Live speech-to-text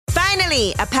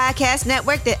Finally, a podcast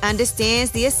network that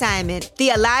understands the assignment. The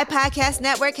Alive Podcast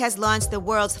Network has launched the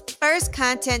world's first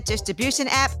content distribution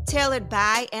app tailored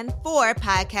by and for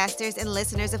podcasters and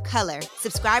listeners of color.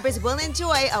 Subscribers will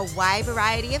enjoy a wide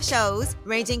variety of shows,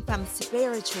 ranging from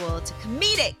spiritual to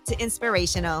comedic to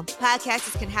inspirational.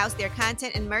 Podcasters can house their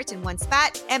content and merch in one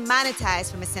spot and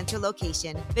monetize from a central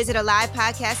location. Visit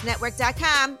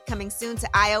AlivePodcastNetwork.com, coming soon to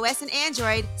iOS and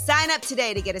Android. Sign up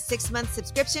today to get a 6-month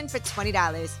subscription for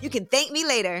 $20. You can thank me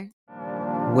later.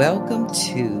 Welcome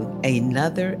to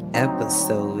another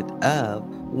episode of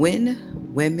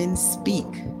When Women Speak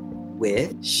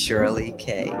with Shirley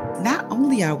K. Not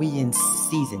only are we in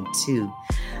season 2,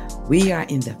 we are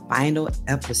in the final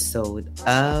episode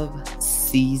of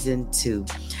season 2.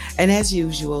 And as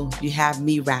usual, you have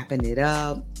me wrapping it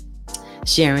up,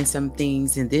 sharing some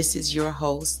things, and this is your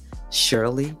host,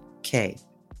 Shirley K.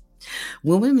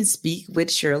 When Women Speak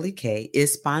with Shirley K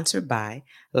is sponsored by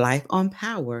Life on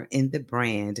Power in the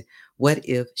brand What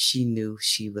If She Knew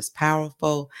She Was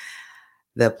Powerful?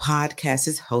 The podcast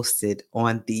is hosted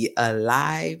on the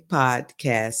Alive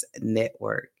Podcast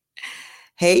Network.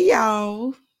 Hey,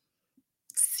 y'all.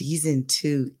 Season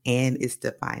 2, and it's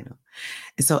the final.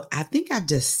 And so I think I've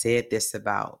just said this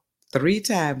about 3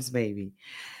 times maybe,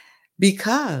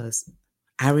 because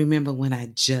I remember when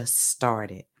I just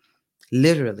started,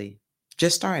 literally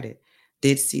just started,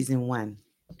 did season 1.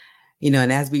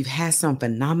 And as we've had some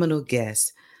phenomenal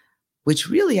guests, which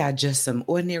really are just some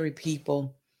ordinary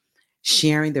people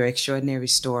sharing their extraordinary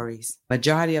stories.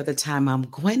 Majority of the time, I'm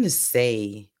going to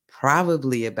say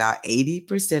probably about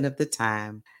 80% of the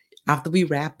time, after we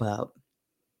wrap up,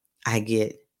 I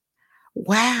get,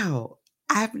 wow,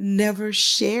 I've never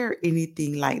shared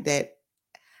anything like that.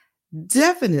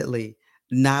 Definitely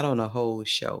not on a whole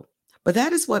show. But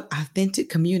that is what authentic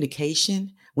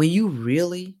communication, when you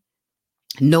really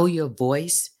know your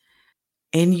voice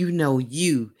and you know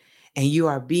you, and you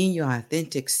are being your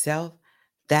authentic self,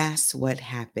 that's what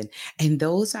happened. And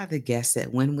those are the guests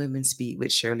that When Women Speak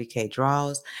with Shirley K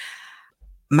draws.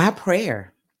 My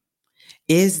prayer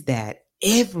is that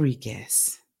every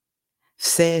guest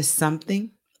says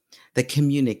something, the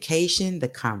communication, the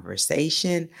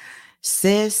conversation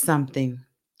says something,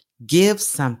 gives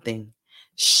something,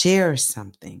 shares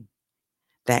something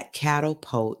that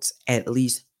catapults at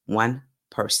least one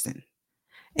person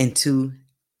into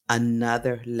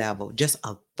another level, just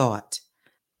a thought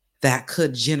that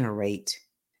could generate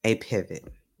a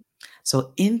pivot.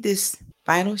 So in this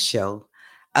final show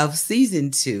of season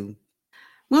 2,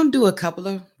 I'm going to do a couple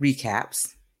of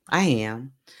recaps. I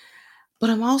am.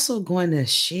 But I'm also going to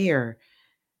share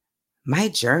my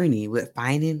journey with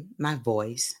finding my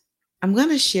voice. I'm going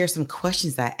to share some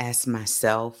questions I asked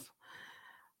myself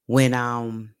when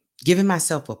I'm giving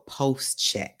myself a post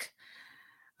check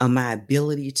on my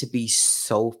ability to be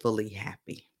soulfully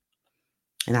happy.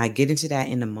 And I get into that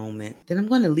in a moment. Then I'm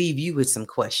going to leave you with some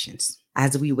questions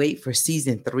as we wait for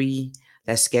season 3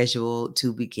 that's scheduled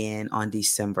to begin on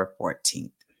December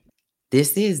 14th.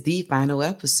 This is the final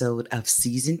episode of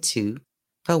season 2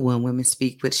 for When Women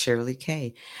Speak with Shirley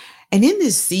K. And in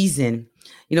this season,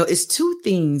 it's 2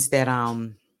 things that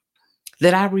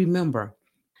I remember.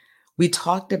 We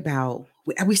talked about,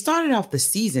 we started off the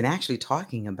season actually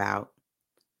talking about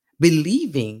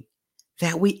believing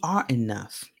that we are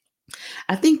enough.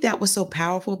 I think that was so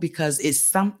powerful because it's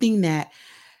something that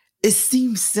it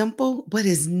seems simple, but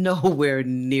is nowhere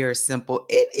near simple.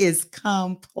 It is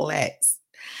complex.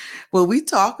 When we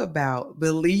talk about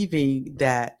believing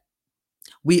that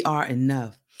we are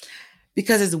enough,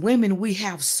 because as women, we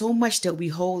have so much that we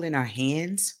hold in our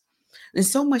hands and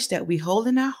so much that we hold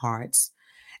in our hearts.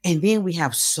 And then we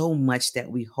have so much that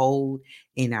we hold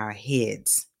in our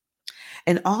heads.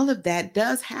 And all of that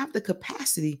does have the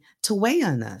capacity to weigh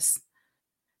on us.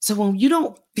 So when you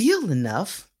don't feel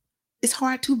enough, it's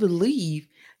hard to believe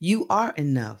you are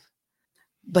enough.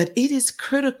 But it is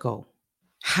critical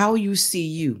how you see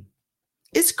you.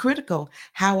 It's critical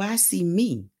how I see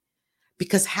me.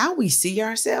 Because how we see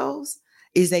ourselves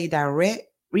is a direct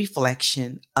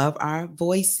reflection of our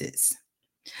voices.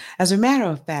 As a matter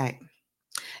of fact,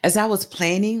 as I was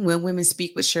planning When Women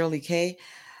Speak with Shirley K,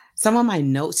 some of my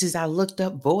notes is I looked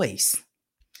up voice.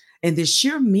 And the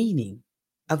sheer meaning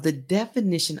of the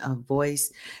definition of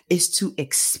voice is to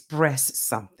express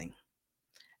something,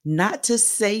 not to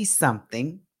say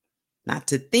something, not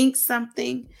to think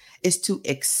something, is to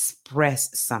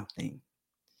express something.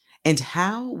 And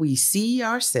how we see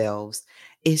ourselves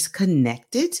is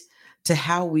connected to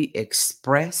how we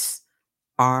express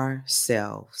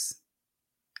ourselves.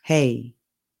 Hey,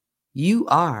 you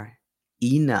are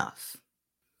enough.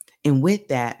 And with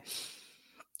that,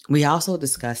 We also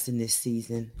discussed in this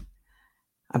season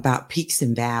about peaks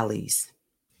and valleys.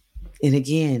 And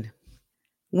again,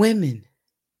 women,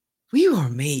 we are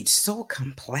made so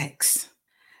complex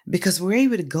because we're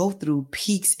able to go through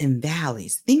peaks and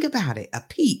valleys. Think about it, a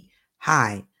peak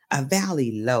high, a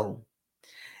valley low.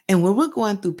 And when we're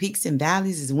going through peaks and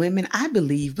valleys as women, I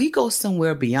believe we go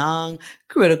somewhere beyond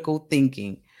critical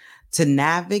thinking to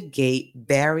navigate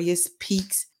various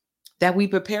peaks that we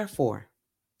prepare for.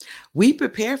 We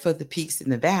prepare for the peaks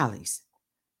and the valleys.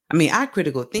 I mean, our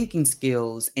critical thinking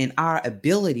skills and our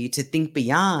ability to think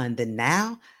beyond the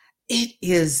now, it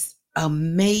is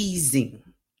amazing,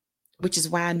 which is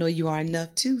why I know you are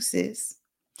enough too, sis.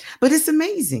 But it's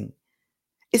amazing.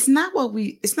 It's not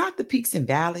the peaks and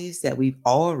valleys that we've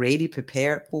already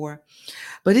prepared for,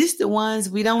 but it's the ones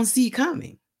we don't see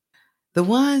coming. The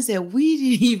ones that we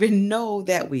didn't even know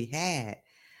that we had.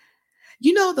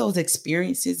 You know, those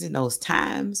experiences and those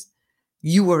times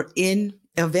you were in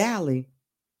a valley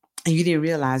and you didn't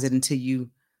realize it until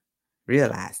you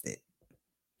realized it.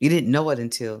 You didn't know it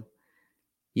until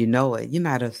you know it. You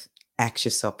might have asked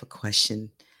yourself a question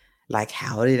like,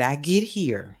 how did I get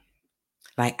here?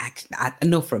 Like, I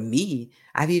know for me,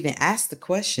 I've even asked the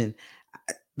question,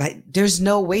 like, there's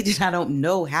no way that I don't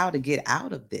know how to get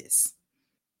out of this.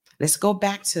 Let's go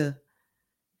back to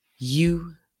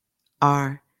you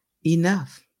are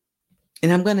enough.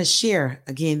 And I'm going to share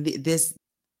again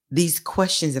these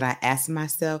questions that I ask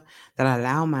myself, that I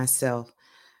allow myself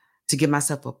to give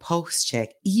myself a pulse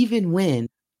check, even when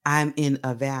I'm in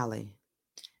a valley.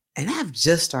 And I've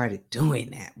just started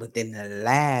doing that within the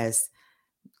last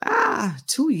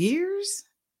 2 years.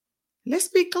 Let's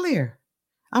be clear.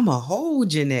 I'm a whole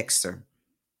Gen Xer,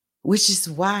 which is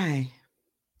why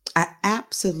I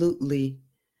absolutely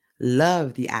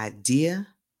love the idea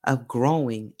of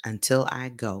growing until I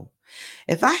go.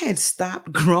 If I had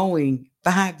stopped growing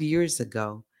 5 years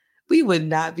ago, we would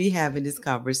not be having this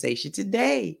conversation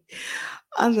today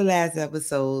on the last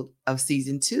episode of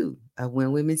season 2 of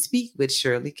When Women Speak with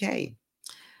Shirley K.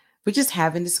 We're just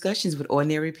having discussions with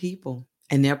ordinary people,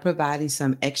 and they're providing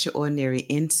some extraordinary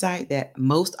insight that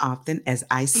most often, as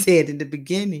I said in the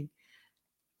beginning,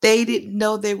 they didn't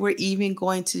know they were even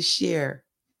going to share.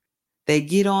 They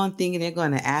get on thinking they're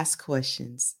going to ask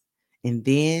questions, and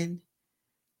then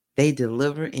they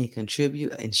deliver and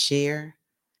contribute and share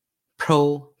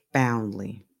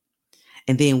profoundly.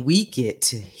 And then we get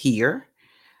to hear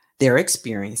their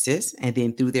experiences. And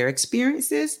then through their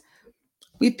experiences,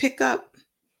 we pick up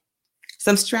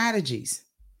some strategies.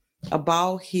 A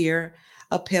ball here,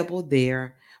 a pebble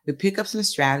there. We pick up some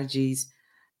strategies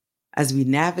as we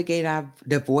navigate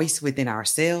the voice within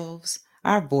ourselves,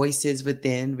 our voices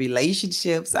within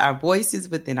relationships, our voices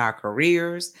within our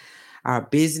careers, our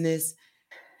business.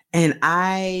 And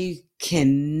I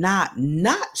cannot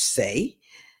not say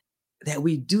that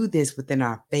we do this within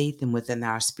our faith and within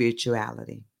our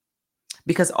spirituality.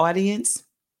 Because audience,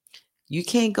 you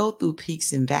can't go through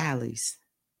peaks and valleys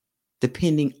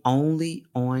depending only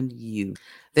on you.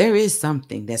 There is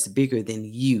something that's bigger than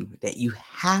you that you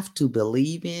have to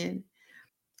believe in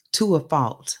to a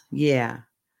fault. Yeah,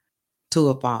 to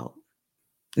a fault.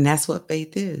 And that's what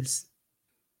faith is.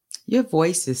 Your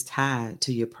voice is tied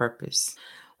to your purpose.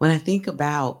 When I think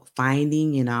about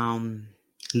finding and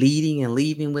leading and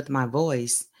leaving with my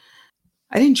voice,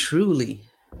 I didn't truly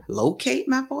locate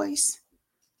my voice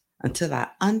until I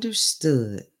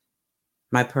understood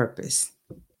my purpose.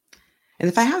 And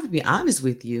if I have to be honest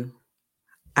with you,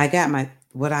 I got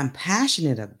what I'm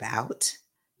passionate about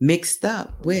mixed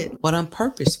up with what I'm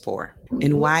purposed for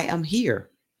and why I'm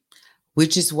here,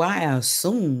 which is why I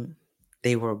assume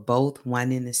they were both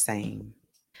one and the same.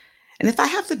 And if I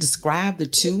have to describe the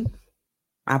two,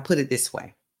 I'll put it this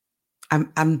way.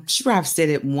 I'm sure I've said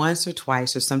it once or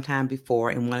twice or sometime before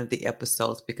in one of the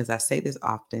episodes because I say this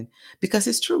often because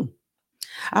it's true.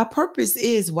 Our purpose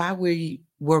is why we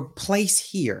were placed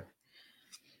here.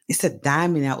 It's a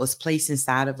diamond that was placed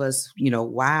inside of us,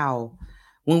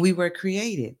 when we were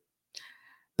created.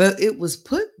 But it was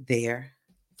put there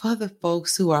for the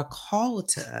folks who are called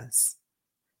to us.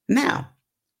 Now,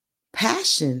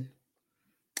 passion,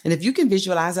 and if you can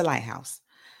visualize a lighthouse,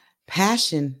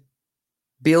 passion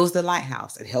builds the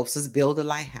lighthouse. It helps us build the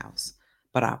lighthouse.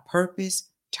 But our purpose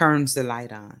turns the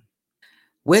light on.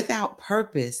 Without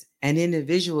purpose, an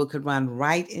individual could run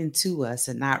right into us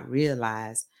and not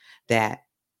realize that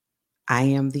I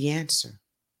am the answer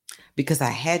because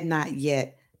I had not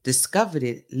yet discovered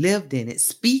it, lived in it,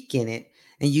 speak in it,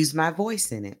 and used my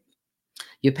voice in it.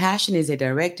 Your passion is a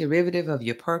direct derivative of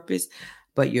your purpose,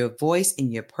 but your voice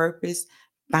and your purpose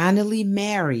finally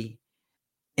marry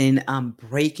and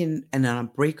breaking an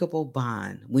unbreakable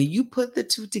bond. When you put the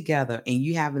two together and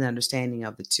you have an understanding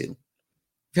of the two.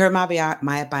 You've heard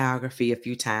my biography a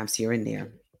few times here and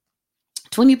there.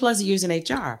 20 plus years in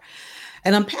HR.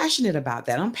 And I'm passionate about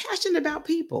that. I'm passionate about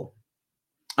people.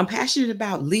 I'm passionate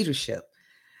about leadership,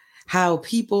 how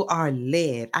people are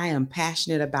led. I am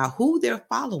passionate about who they're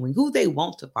following, who they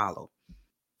want to follow.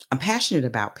 I'm passionate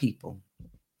about people.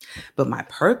 But my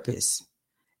purpose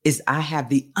is I have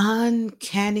the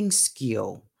uncanny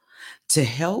skill to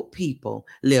help people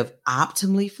live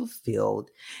optimally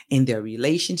fulfilled in their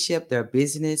relationship, their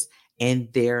business,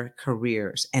 and their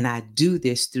careers. And I do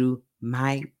this through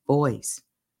my voice,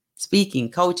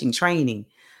 speaking, coaching, training.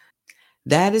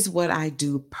 That is what I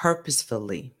do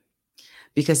purposefully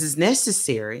because it's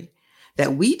necessary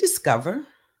that we discover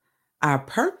our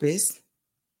purpose.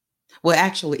 Well,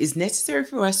 actually, it's necessary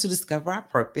for us to discover our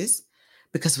purpose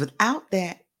because without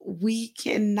that, we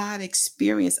cannot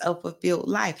experience a fulfilled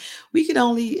life. We can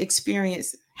only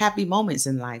experience happy moments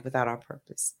in life without our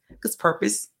purpose because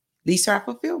purpose leads to our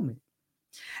fulfillment.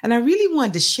 And I really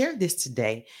wanted to share this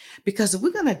today because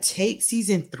we're going to take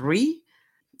season 3.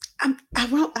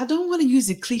 I don't want to use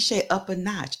the cliche up a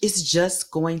notch. It's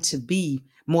just going to be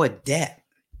more depth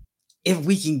if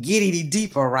we can get any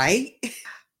deeper, right?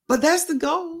 But that's the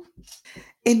goal.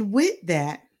 And with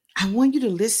that, I want you to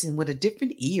listen with a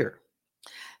different ear,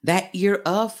 that ear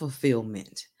of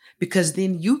fulfillment, because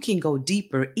then you can go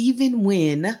deeper even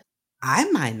when I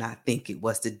might not think it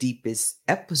was the deepest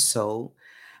episode,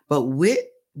 but with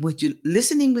you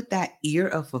listening with that ear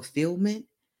of fulfillment,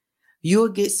 you'll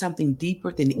get something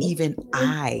deeper than even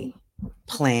I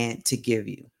plan to give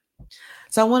you.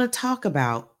 So I want to talk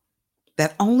about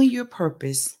that only your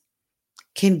purpose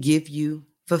can give you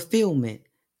fulfillment.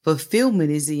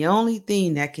 Fulfillment is the only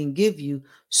thing that can give you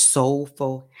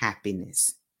soulful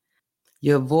happiness.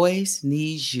 Your voice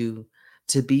needs you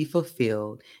to be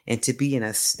fulfilled and to be in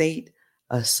a state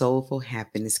of soulful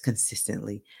happiness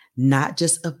consistently, not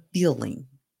just a feeling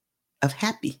of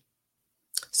happy.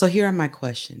 So here are my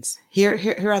questions. Here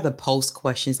are the post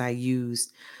questions I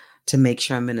use to make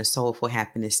sure I'm in a soulful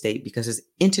happiness state because it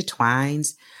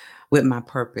intertwines with my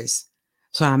purpose.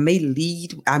 So I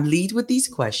lead with these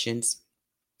questions,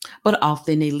 but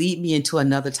often they lead me into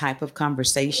another type of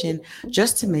conversation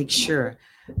just to make sure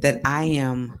that I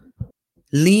am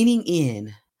leaning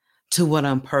in to what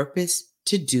I'm purposed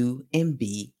to do and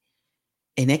be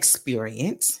and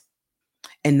experience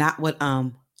and not what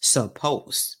I'm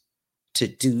supposed to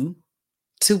do,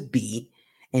 to be,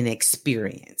 and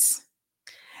experience.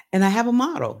 And I have a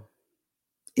model.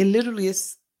 It literally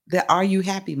is the Are You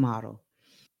Happy model.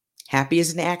 Happy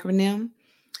is an acronym.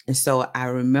 And so I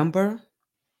remember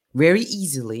very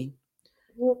easily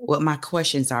what my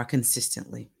questions are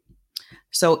consistently.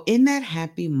 So in that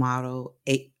happy model,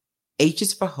 H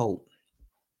is for hope.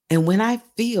 And when I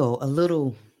feel a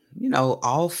little,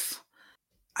 off,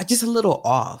 just a little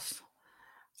off,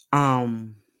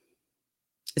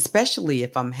 especially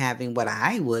if I'm having what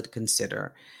I would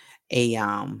consider a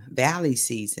valley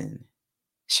season.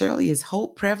 Shirley, is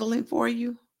hope prevalent for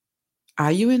you?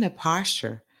 Are you in a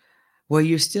posture where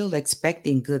you're still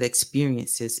expecting good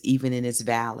experiences even in its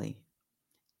valley?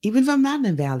 Even if I'm not in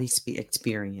a valley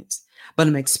experience, but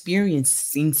I'm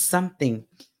experiencing something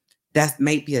that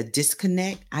may be a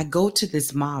disconnect, I go to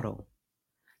this model.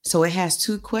 So it has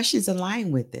 2 questions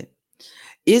aligned with it.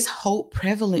 Is hope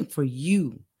prevalent for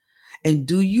you? And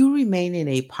do you remain in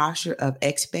a posture of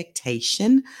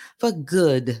expectation for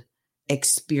good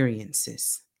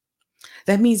experiences?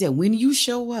 That means that when you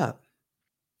show up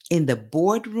in the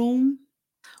boardroom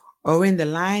or in the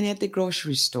line at the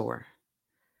grocery store,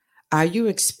 are you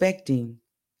expecting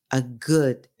a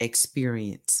good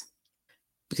experience?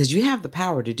 Because you have the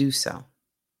power to do so.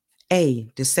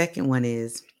 The second one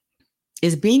is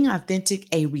being authentic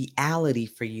a reality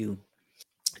for you?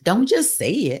 Don't just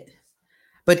say it,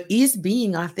 but is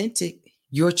being authentic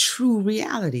your true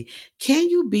reality? Can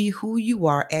you be who you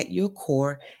are at your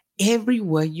core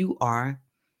everywhere you are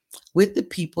with the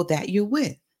people that you're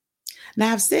with?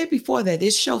 Now, I've said before that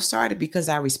this show started because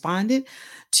I responded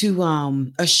to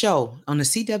a show on the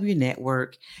CW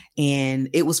network, and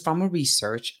it was from a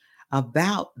research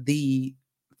about the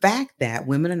fact that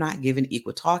women are not given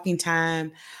equal talking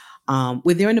time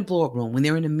when they're in the boardroom, when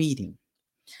they're in a meeting.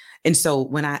 And so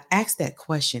when I ask that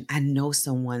question, I know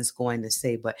someone's going to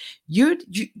say, but you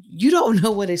don't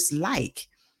know what it's like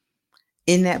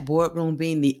in that boardroom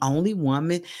being the only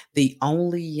woman, the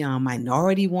only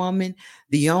minority woman,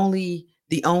 the only.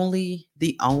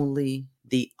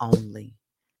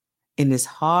 And it's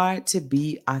hard to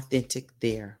be authentic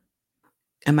there.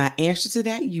 And my answer to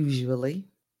that usually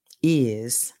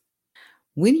is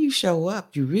when you show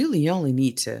up, you really only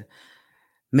need to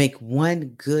make one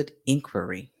good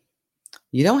inquiry.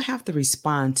 You don't have to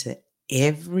respond to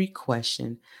every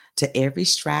question, to every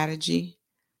strategy,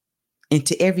 and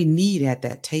to every need at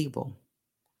that table.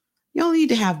 You only need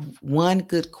to have one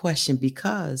good question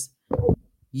because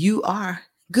you are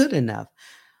good enough.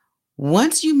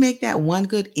 Once you make that one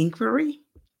good inquiry,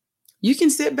 you can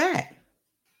sit back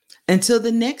until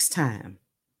the next time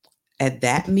at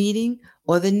that meeting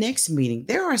or the next meeting.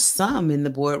 There are some in the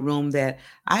boardroom that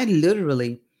I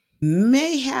literally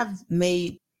may have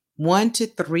made 1 to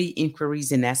 3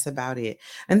 inquiries, and that's about it.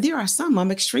 And there are some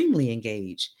I'm extremely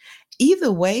engaged.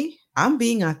 Either way, I'm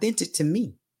being authentic to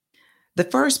me. The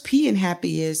first P in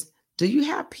happy is, do you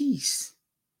have peace?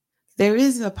 There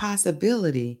is a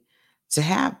possibility to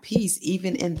have peace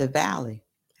even in the valley.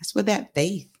 That's where that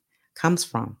faith comes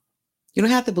from. You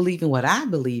don't have to believe in what I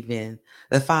believe in,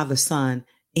 the Father, Son,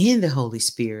 and the Holy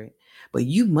Spirit, but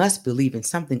you must believe in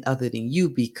something other than you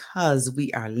because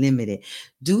we are limited.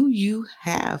 Do you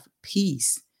have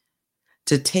peace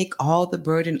to take all the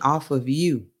burden off of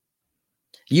you?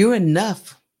 You're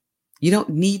enough. You don't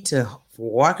need to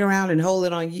walk around and hold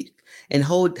it on you and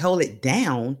hold it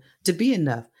down to be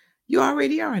enough. You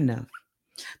already are enough.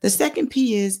 The second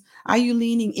P is, are you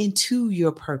leaning into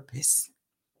your purpose?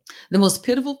 The most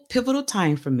pivotal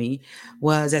time for me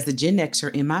was as a Gen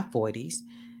Xer in my 40s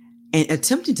and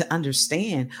attempting to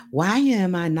understand, why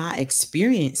am I not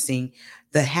experiencing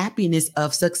the happiness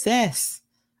of success?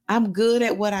 I'm good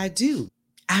at what I do.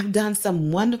 I've done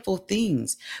some wonderful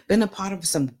things, been a part of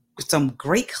some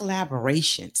great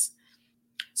collaborations,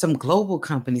 some global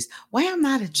companies. Why am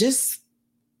I not just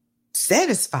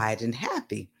satisfied and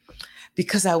happy?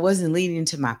 Because I wasn't leaning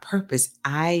into my purpose.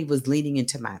 I was leaning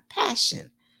into my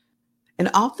passion. And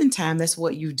oftentimes that's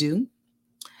what you do.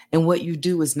 And what you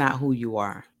do is not who you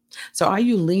are. So are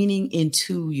you leaning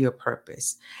into your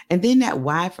purpose? And then that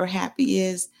why for happy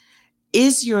is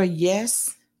your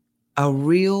yes a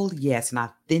real yes, an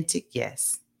authentic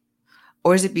yes?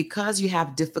 Or is it because you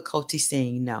have difficulty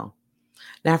saying no?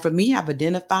 Now, for me, I've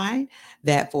identified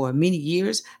that for many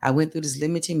years, I went through this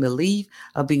limiting belief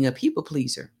of being a people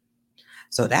pleaser.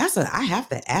 So I have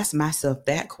to ask myself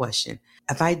that question.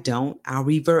 If I don't, I'll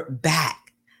revert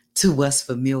back to what's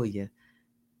familiar.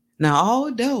 Now,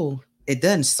 although it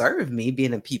doesn't serve me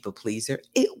being a people pleaser,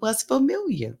 it was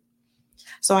familiar.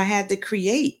 So I had to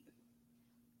create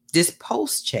this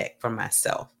post check for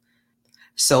myself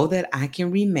so that I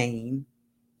can remain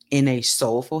in a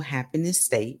soulful happiness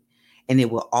state. And it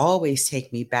will always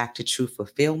take me back to true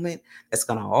fulfillment. That's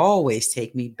going to always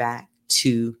take me back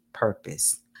to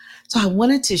purpose. So I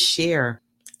wanted to share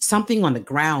something on the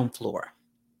ground floor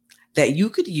that you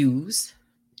could use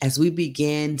as we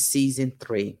begin season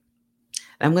 3.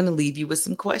 I'm going to leave you with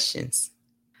some questions.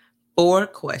 4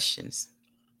 questions.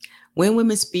 When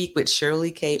Women Speak with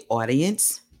Shirley K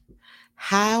audience,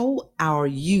 how are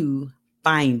you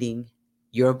finding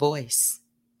your voice?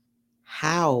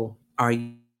 How are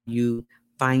you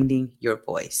finding your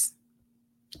voice?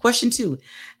 Question 2,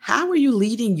 how are you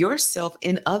leading yourself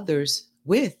and others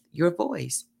with your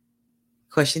voice?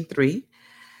 Question 3,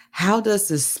 how does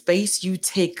the space you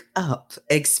take up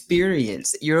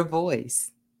experience your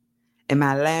voice? And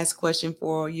my last question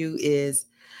for you is,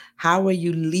 how are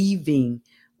you leaving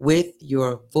with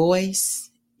your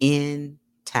voice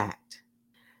intact?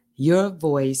 Your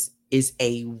voice is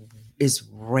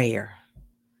rare.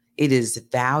 It is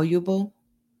valuable,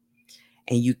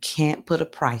 and you can't put a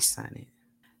price on it.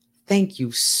 Thank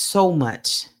you so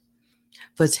much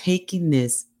for taking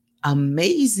this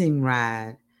amazing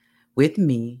ride with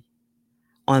me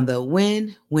on the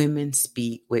When Women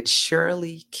Speak with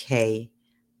Shirley K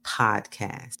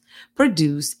podcast,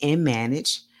 produced and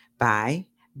managed by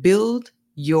Build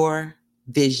Your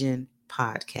Vision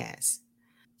podcast.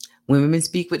 When Women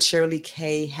Speak with Shirley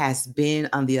K has been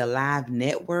on the Alive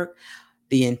Network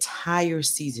the entire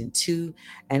season 2,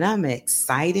 and I'm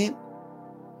excited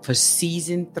for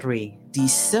season 3,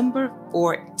 December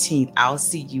 14th. I'll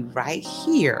see you right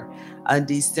here on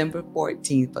December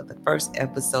 14th for the first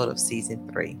episode of season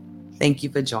 3. Thank you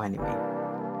for joining me.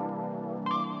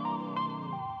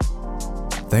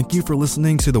 Thank you for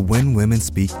listening to the When Women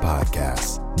Speak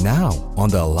podcast, now on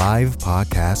the Alive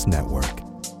Podcast Network.